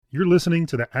You're listening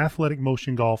to the Athletic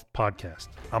Motion Golf Podcast.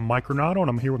 I'm Mike Renato, and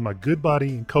I'm here with my good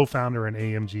buddy and co-founder in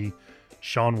AMG,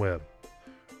 Sean Webb.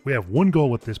 We have one goal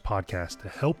with this podcast: to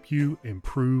help you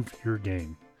improve your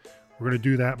game. We're going to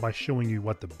do that by showing you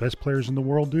what the best players in the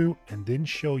world do, and then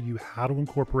show you how to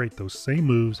incorporate those same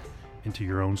moves into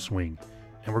your own swing.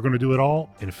 And we're going to do it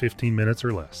all in 15 minutes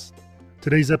or less.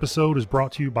 Today's episode is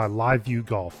brought to you by LiveView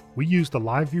Golf. We use the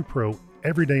LiveView Pro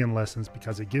every day in lessons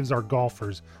because it gives our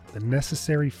golfers the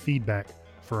necessary feedback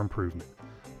for improvement.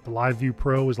 The LiveView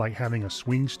Pro is like having a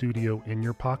swing studio in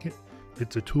your pocket.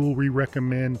 It's a tool we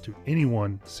recommend to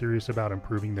anyone serious about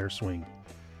improving their swing.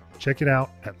 Check it out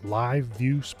at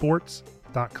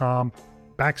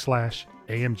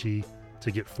liveviewsports.com/AMG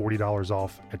to get $40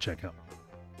 off at checkout.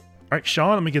 All right,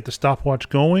 Sean, let me get the stopwatch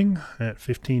going at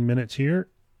 15 minutes here.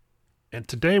 And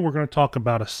today we're going to talk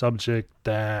about a subject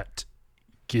that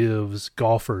gives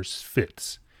golfers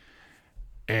fits.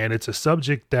 And it's a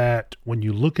subject that when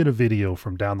you look at a video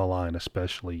from down the line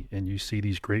especially, and you see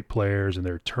these great players and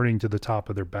they're turning to the top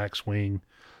of their backswing,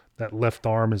 that left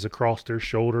arm is across their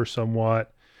shoulder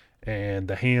somewhat, and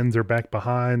the hands are back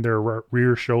behind their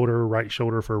rear shoulder, right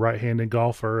shoulder for a right-handed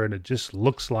golfer, and it just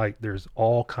looks like there's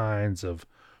all kinds of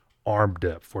arm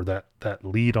depth, or that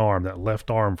lead arm, that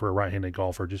left arm for a right-handed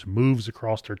golfer just moves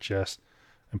across their chest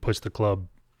and puts the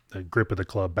grip of the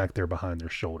club back there behind their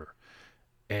shoulder.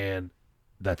 And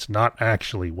that's not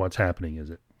actually what's happening, is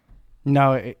it?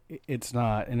 No, it's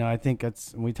not. And I think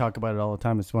we talk about it all the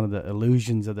time. It's one of the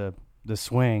illusions of the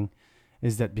swing,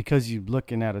 is that because you're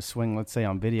looking at a swing, let's say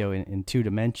on video in two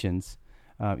dimensions,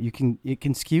 it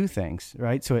can skew things,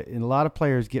 right? So a lot of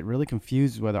players get really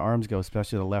confused where the arms go,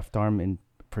 especially the left arm in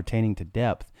pertaining to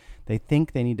depth. They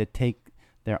think they need to take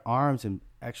their arms and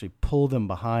actually pull them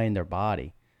behind their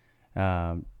body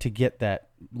to get that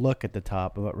look at the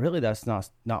top, but really that's not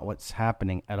what's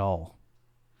happening at all.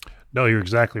 No, you're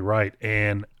exactly right.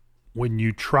 And when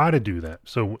you try to do that,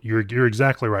 so you're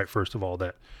exactly right, first of all,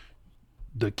 that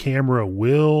the camera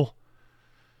will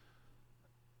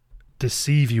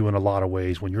deceive you in a lot of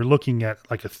ways when you're looking at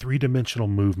like a three-dimensional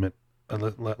movement,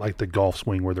 like the golf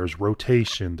swing, where there's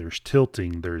rotation, there's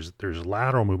tilting, there's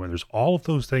lateral movement, there's all of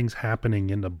those things happening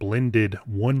in a blended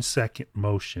 1 second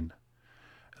motion.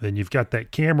 Then you've got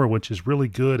that camera, which is really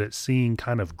good at seeing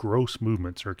kind of gross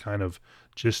movements or kind of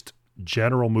just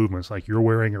general movements. Like you're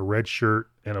wearing a red shirt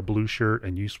and a blue shirt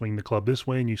and you swing the club this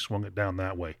way and you swung it down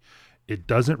that way. It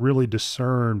doesn't really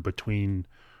discern between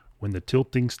when the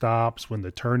tilting stops, when the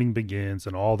turning begins,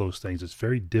 and all those things. It's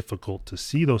very difficult to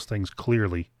see those things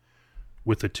clearly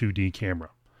with a 2D camera,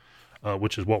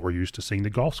 which is what we're used to seeing the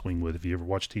golf swing with if you ever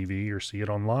watch TV or see it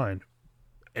online.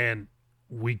 And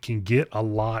we can get a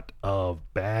lot of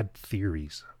bad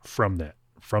theories from that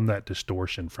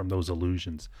distortion, from those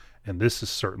illusions. And this is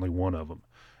certainly one of them.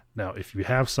 Now, if you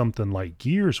have something like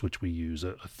Gears, which we use,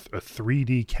 a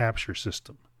 3D capture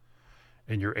system,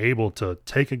 and you're able to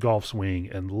take a golf swing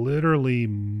and literally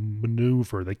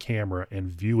maneuver the camera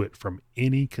and view it from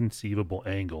any conceivable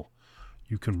angle,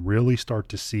 you can really start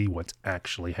to see what's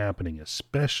actually happening,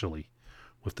 especially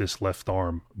with this left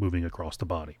arm moving across the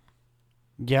body.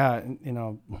 Yeah,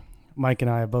 Mike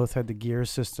and I have both had the Gears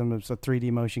system. It's a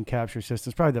 3D motion capture system.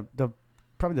 It's probably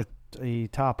the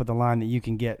top of the line that you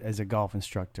can get as a golf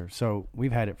instructor. So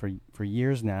we've had it for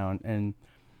years now, and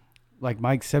like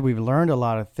Mike said, we've learned a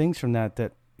lot of things from that.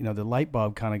 The light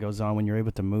bulb kind of goes on when you're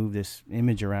able to move this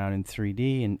image around in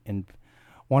 3D, and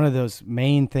one of those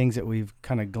main things that we've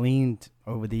kind of gleaned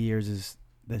over the years is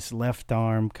this left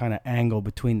arm kind of angle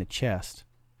between the chest.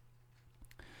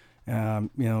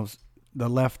 The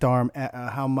left arm,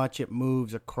 how much it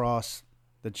moves across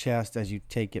the chest as you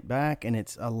take it back, and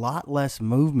it's a lot less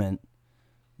movement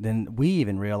than we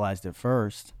even realized at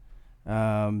first.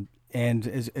 And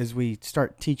as we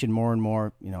start teaching more and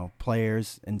more,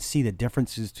 players and see the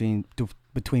differences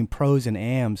between pros and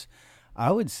AMs,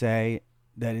 I would say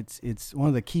that it's one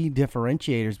of the key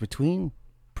differentiators between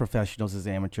professionals as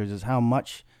amateurs is how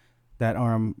much that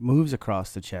arm moves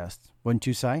across the chest. Wouldn't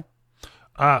you say?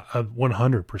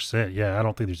 100%. Yeah, I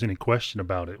don't think there's any question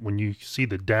about it. When you see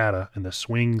the data and the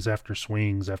swings after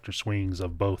swings after swings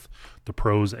of both the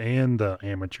pros and the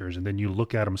amateurs, and then you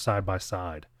look at them side by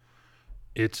side,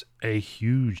 it's a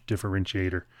huge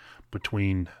differentiator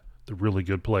between the really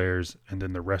good players and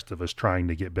then the rest of us trying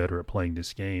to get better at playing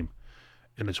this game.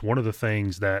 And it's one of the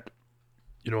things that,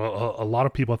 a lot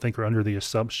of people I think are under the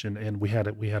assumption, and we had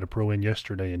a pro in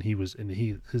yesterday, and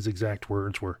his exact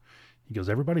words were, he goes,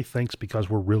 everybody thinks because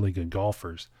we're really good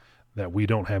golfers that we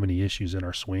don't have any issues in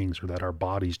our swings or that our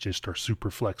bodies just are super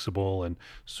flexible and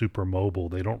super mobile.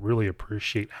 They don't really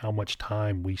appreciate how much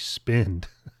time we spend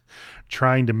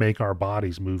trying to make our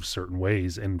bodies move certain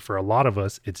ways. And for a lot of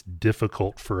us, it's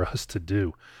difficult for us to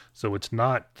do. So it's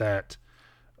not that,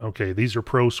 okay, these are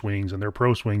pro swings, and they're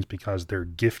pro swings because they're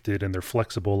gifted and they're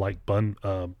flexible like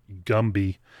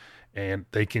Gumby, and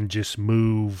they can just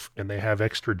move and they have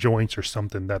extra joints or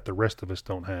something that the rest of us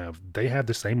don't have. They have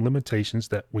the same limitations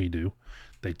that we do.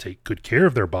 They take good care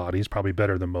of their bodies, probably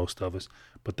better than most of us,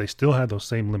 but they still have those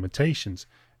same limitations.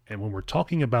 And when we're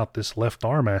talking about this left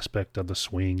arm aspect of the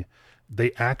swing,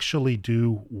 they actually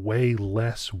do way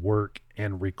less work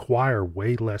and require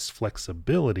way less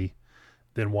flexibility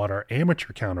than what our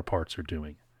amateur counterparts are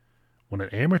doing. When an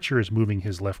amateur is moving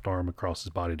his left arm across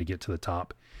his body to get to the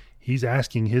top, he's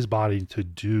asking his body to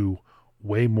do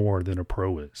way more than a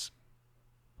pro is.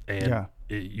 And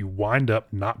you wind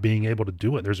up not being able to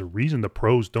do it. There's a reason the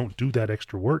pros don't do that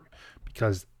extra work,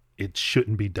 because it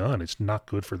shouldn't be done. It's not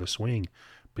good for the swing.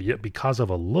 But yet, because of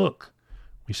a look,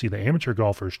 we see the amateur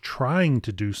golfers trying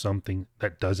to do something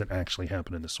that doesn't actually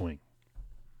happen in the swing.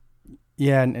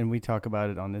 Yeah, and we talk about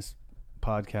it on this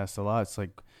podcast a lot. It's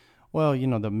like, well,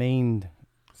 the main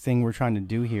thing we're trying to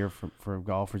do here for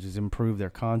golfers is improve their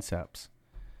concepts.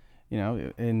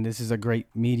 And this is a great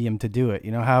medium to do it.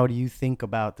 How do you think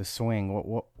about the swing?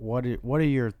 What are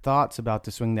your thoughts about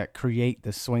the swing that create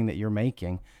the swing that you're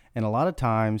making? And a lot of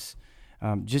times,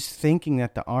 just thinking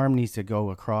that the arm needs to go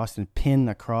across and pin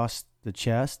across the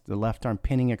chest, the left arm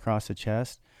pinning across the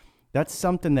chest, that's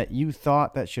something that you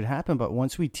thought that should happen. But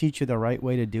once we teach you the right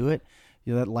way to do it,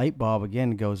 that light bulb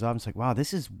again goes up. It's like, wow,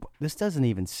 this doesn't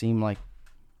even seem like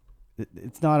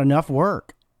it's not enough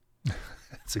work.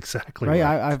 That's exactly right.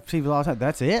 right. I've seen a lot of times.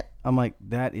 That's it. I'm like,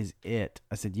 that is it.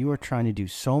 I said, you are trying to do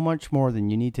so much more than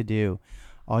you need to do.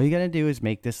 All you got to do is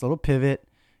make this little pivot,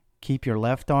 keep your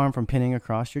left arm from pinning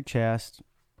across your chest,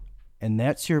 and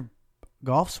that's your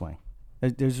golf swing.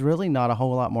 There's really not a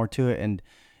whole lot more to it. And,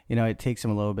 it takes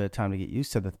them a little bit of time to get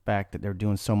used to the fact that they're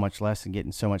doing so much less and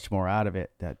getting so much more out of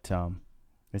it that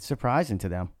it's surprising to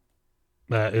them.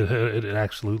 It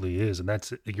absolutely is. And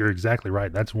you're exactly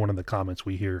right. That's one of the comments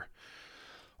we hear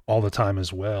all the time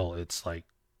as well. It's like,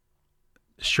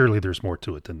 surely there's more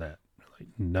to it than that. Like,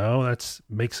 no, that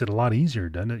makes it a lot easier,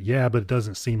 doesn't it? Yeah, but it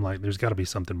doesn't seem like there's got to be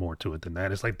something more to it than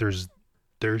that. It's like there's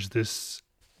this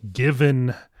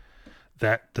given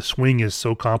that the swing is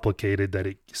so complicated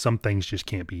that some things just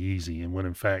can't be easy. And when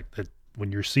in fact, that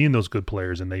when you're seeing those good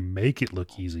players and they make it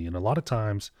look easy, and a lot of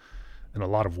times, in a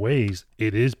lot of ways,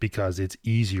 it is because it's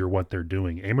easier what they're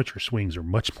doing. Amateur swings are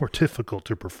much more difficult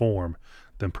to perform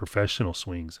than professional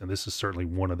swings, and this is certainly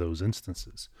one of those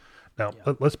instances. Now,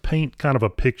 let's paint kind of a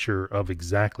picture of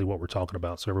exactly what we're talking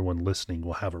about so everyone listening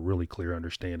will have a really clear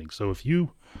understanding. So if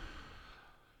you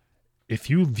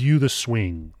view the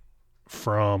swing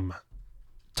from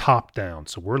top down,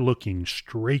 so we're looking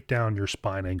straight down your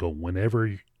spine angle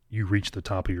whenever you reach the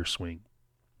top of your swing,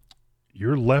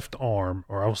 your left arm,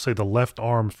 or I will say the left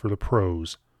arm for the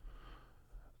pros,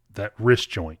 that wrist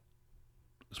joint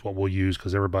is what we'll use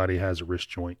because everybody has a wrist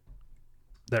joint.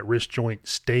 That wrist joint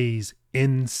stays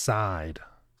inside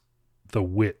the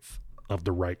width of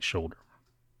the right shoulder.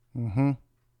 Mm-hmm.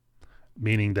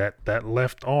 Meaning that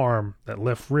left arm, that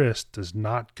left wrist does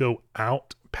not go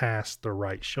out past the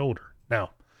right shoulder.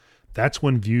 Now, that's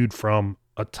when viewed from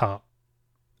a top.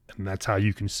 And that's how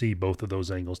you can see both of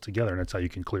those angles together. And that's how you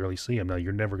can clearly see them. Now,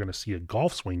 you're never going to see a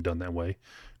golf swing done that way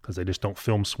because they just don't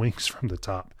film swings from the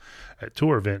top at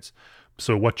tour events.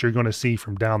 So what you're going to see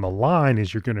from down the line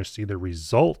is you're going to see the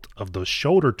result of the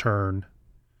shoulder turn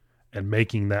and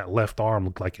making that left arm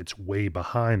look like it's way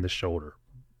behind the shoulder.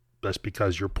 That's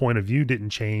because your point of view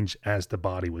didn't change as the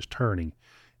body was turning.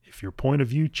 If your point of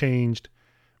view changed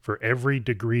for every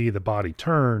degree the body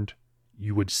turned,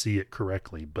 you would see it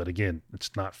correctly. But again,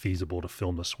 it's not feasible to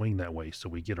film the swing that way. So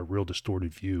we get a real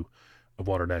distorted view of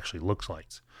what it actually looks like.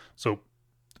 So,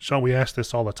 Sean, we ask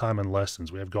this all the time in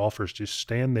lessons. We have golfers just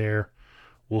stand there.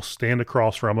 We'll stand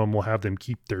across from them. We'll have them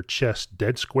keep their chest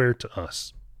dead square to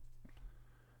us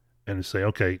and say,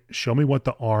 okay, show me what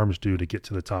the arms do to get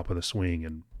to the top of the swing.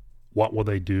 And what will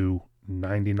they do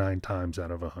 99 times out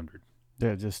of 100?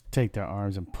 They'll just take their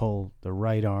arms and pull the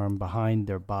right arm behind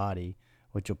their body,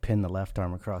 which will pin the left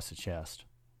arm across the chest.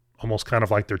 Almost kind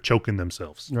of like they're choking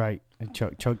themselves. Right. And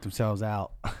choke themselves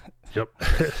out. Yep.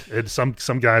 And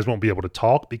some guys won't be able to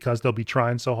talk because they'll be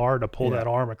trying so hard to pull that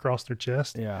arm across their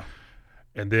chest. Yeah.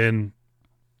 And then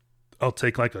I'll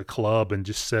take like a club and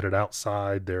just set it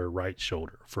outside their right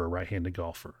shoulder for a right-handed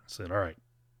golfer. Say, all right,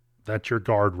 that's your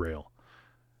guardrail.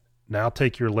 Now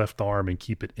take your left arm and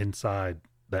keep it inside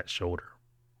that shoulder.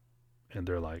 And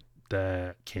they're like,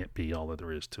 that can't be all that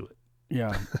there is to it.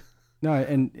 Yeah. No,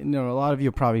 and a lot of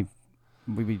you probably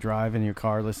we be driving in your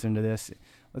car listening to this.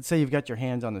 Let's say you've got your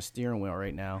hands on the steering wheel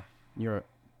right now. You're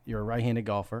a right-handed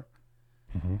golfer.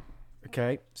 Mm-hmm.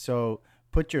 Okay, so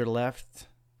take your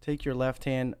left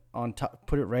hand on top,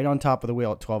 put it right on top of the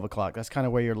wheel at 12 o'clock. That's kind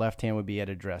of where your left hand would be at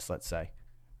address, let's say,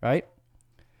 right?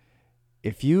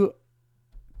 If you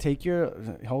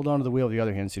hold on to the wheel with the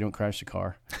other hand so you don't crash the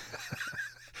car.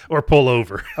 Or pull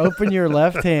over. Open your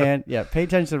left hand. Yeah, pay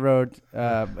attention to the road.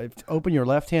 Open your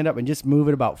left hand up and just move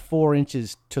it about 4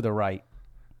 inches to the right.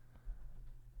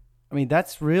 I mean,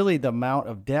 that's really the amount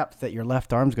of depth that your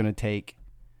left arm's going to take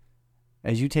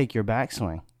as you take your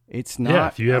backswing. It's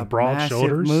not if you have broad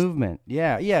shoulders movement.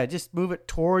 Yeah, just move it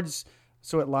towards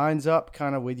so it lines up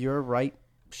kind of with your right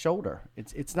shoulder.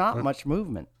 It's not much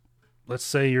movement. Let's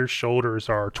say your shoulders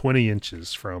are 20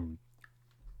 inches from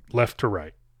left to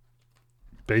right.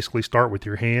 Basically start with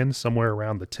your hands somewhere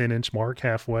around the 10-inch mark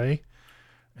halfway,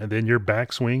 and then your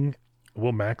backswing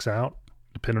will max out,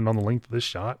 depending on the length of the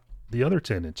shot, the other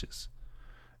 10 inches.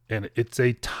 And it's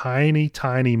a tiny,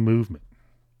 tiny movement.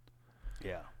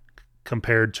 Yeah.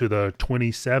 Compared to the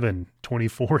 27,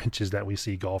 24 inches that we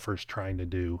see golfers trying to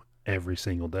do every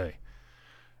single day.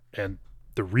 And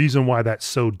the reason why that's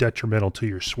so detrimental to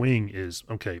your swing is,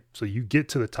 okay, so you get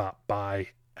to the top by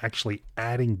actually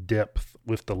adding depth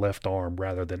with the left arm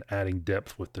rather than adding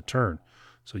depth with the turn.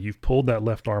 So you've pulled that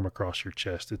left arm across your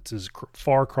chest. It's as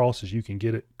far across as you can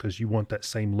get it because you want that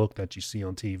same look that you see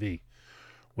on TV.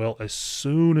 Well, as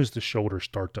soon as the shoulders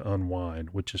start to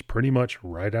unwind, which is pretty much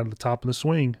right out of the top of the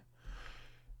swing,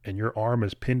 and your arm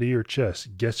is pinned to your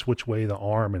chest, guess which way the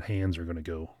arm and hands are going to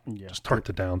go to start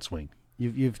the downswing.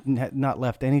 You've not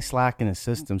left any slack in the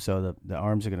system, so the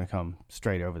arms are going to come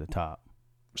straight over the top.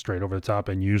 Straight over the top,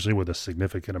 and usually with a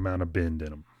significant amount of bend in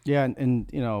them. Yeah, and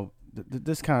you know,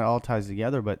 this kind of all ties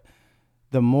together, but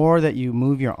the more that you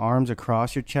move your arms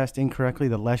across your chest incorrectly,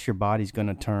 the less your body's going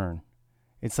to turn.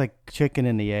 It's like chicken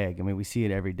and the egg. I mean, we see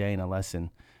it every day in a lesson.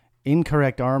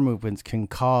 Incorrect arm movements can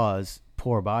cause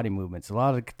poor body movements. A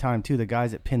lot of the time, too, the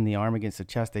guys that pin the arm against the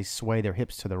chest, they sway their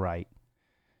hips to the right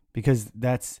because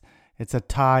it's a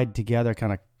tied together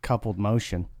kind of coupled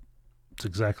motion. That's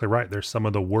exactly right. There's some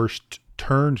of the worst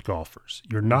turned golfers.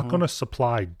 You're not going to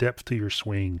supply depth to your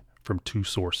swing from two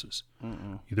sources.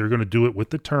 Either you're going to do it with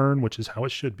the turn, which is how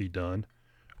it should be done,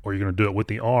 or you're going to do it with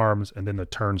the arms, and then the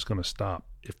turn's going to stop.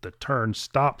 If the turn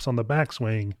stops on the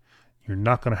backswing, you're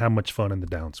not going to have much fun in the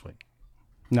downswing.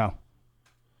 No,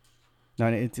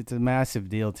 it's a massive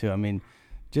deal, too. I mean,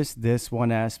 just this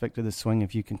one aspect of the swing,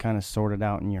 if you can kind of sort it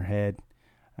out in your head,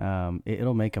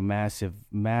 it'll make a massive,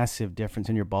 massive difference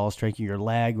in your ball striking. Your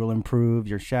lag will improve.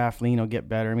 Your shaft lean will get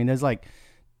better. I mean, there's like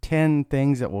 10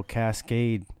 things that will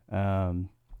cascade on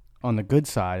the good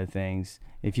side of things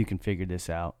if you can figure this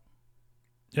out.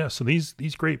 Yeah, so these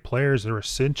great players are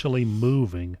essentially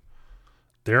moving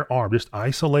their arm, just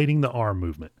isolating the arm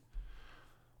movement.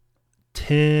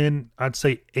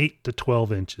 8 to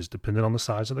 12 inches, depending on the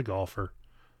size of the golfer,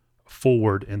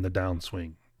 forward in the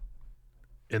downswing.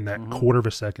 In that quarter of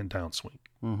a second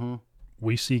downswing.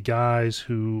 We see guys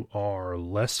who are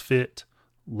less fit,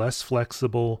 less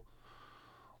flexible,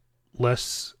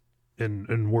 less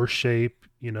in worse shape,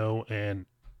 and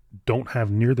don't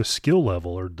have near the skill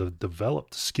level or the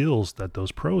developed skills that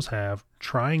those pros have,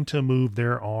 trying to move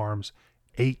their arms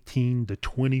 18 to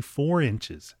 24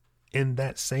 inches in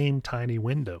that same tiny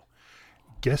window.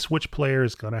 Guess which player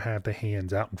is going to have the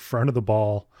hands out in front of the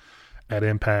ball at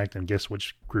impact, and guess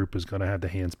which group is going to have the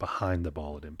hands behind the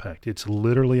ball at impact. It's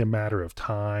literally a matter of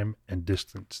time and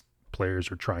distance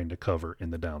players are trying to cover in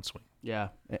the downswing. Yeah,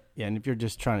 and if you're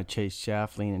just trying to chase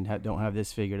shaft lean and don't have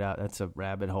this figured out, that's a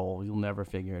rabbit hole. You'll never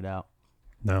figure it out.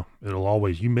 No,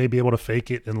 you may be able to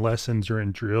fake it in lessons or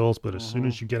in drills, but as soon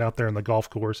as you get out there on the golf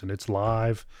course and it's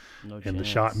live and the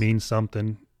shot means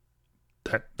something,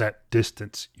 that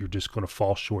distance, you're just going to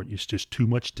fall short. It's just too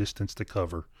much distance to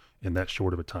cover in that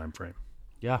short of a time frame.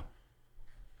 Yeah.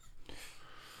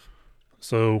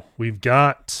 So we've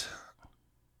got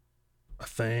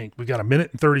a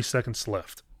minute and 30 seconds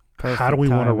left. Perfect How do we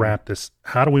want to timing. wrap this?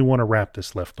 How do we want to wrap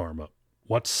this left arm up?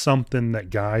 What's something that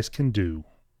guys can do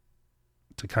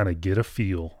to kind of get a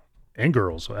feel, and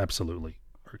girls absolutely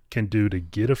can do to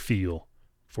get a feel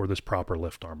for this proper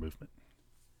left arm movement?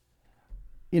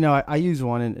 I use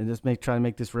one and just try to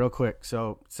make this real quick.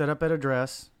 So set up at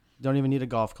address. Don't even need a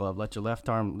golf club. Let your left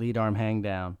arm, lead arm hang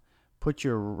down. Put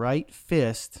your right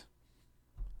fist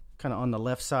kind of on the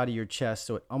left side of your chest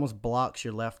so it almost blocks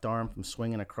your left arm from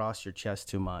swinging across your chest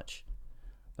too much.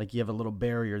 Like you have a little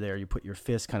barrier there. You put your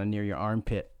fist kind of near your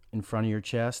armpit in front of your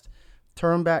chest.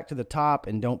 Turn back to the top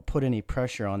and don't put any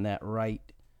pressure on that right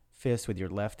fist with your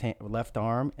left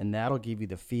arm, and that'll give you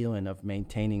the feeling of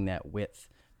maintaining that width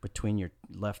between your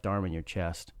left arm and your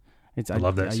chest. I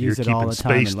love that. I So use you're it all keeping the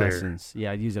time space in there. lessons.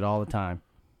 Yeah, I use it all the time.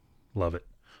 Love it.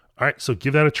 All right, so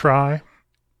give that a try.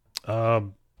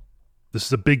 This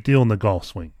is a big deal in the golf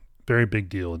swing. Very big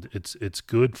deal. It's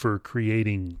good for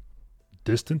creating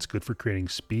distance, good for creating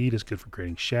speed, it's good for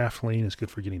creating shaft lean, it's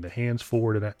good for getting the hands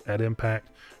forward at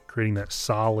impact, creating that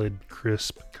solid,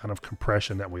 crisp kind of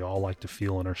compression that we all like to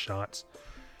feel in our shots.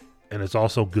 And it's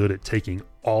also good at taking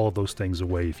all of those things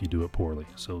away if you do it poorly.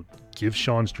 So give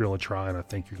Sean's drill a try, and I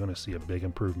think you're going to see a big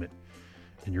improvement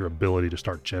in your ability to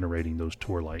start generating those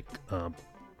tour-like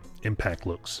impact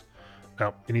looks.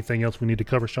 Now, anything else we need to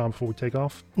cover, Sean, before we take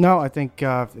off? No, I think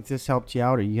if this helped you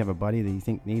out, or you have a buddy that you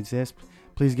think needs this,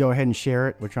 please go ahead and share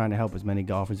it. We're trying to help as many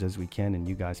golfers as we can, and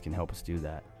you guys can help us do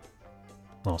that.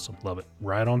 Awesome. Love it.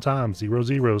 Right on time. 0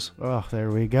 zeros. Oh, there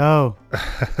we go.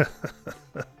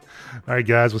 All right,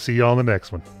 guys. We'll see you all in the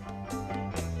next one.